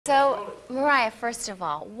So, Mariah, first of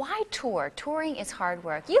all, why tour? Touring is hard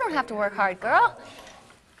work. You don't have to work hard, girl.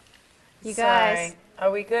 You guys. Sorry. Are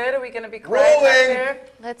we good? Are we going to be quiet back there?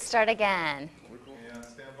 Let's start again. And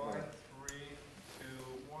stand by. 3, 2,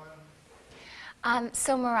 1.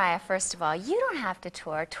 So, Mariah, first of all, you don't have to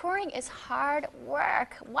tour. Touring is hard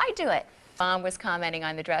work. Why do it? Mom was commenting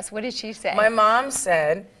on the dress. What did she say? My mom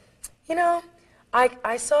said, you know,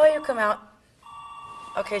 I saw you come out.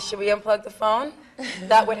 Okay, should we unplug the phone?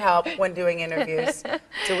 That would help when doing interviews.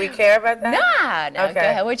 Do we care about that? No, Okay. Go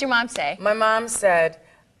ahead. What'd your mom say? My mom said,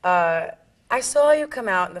 I saw you come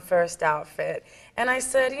out in the first outfit. And I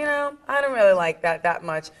said, you know, I don't really like that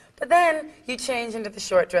much. But then you changed into the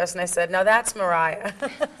short dress, and I said, now that's Mariah.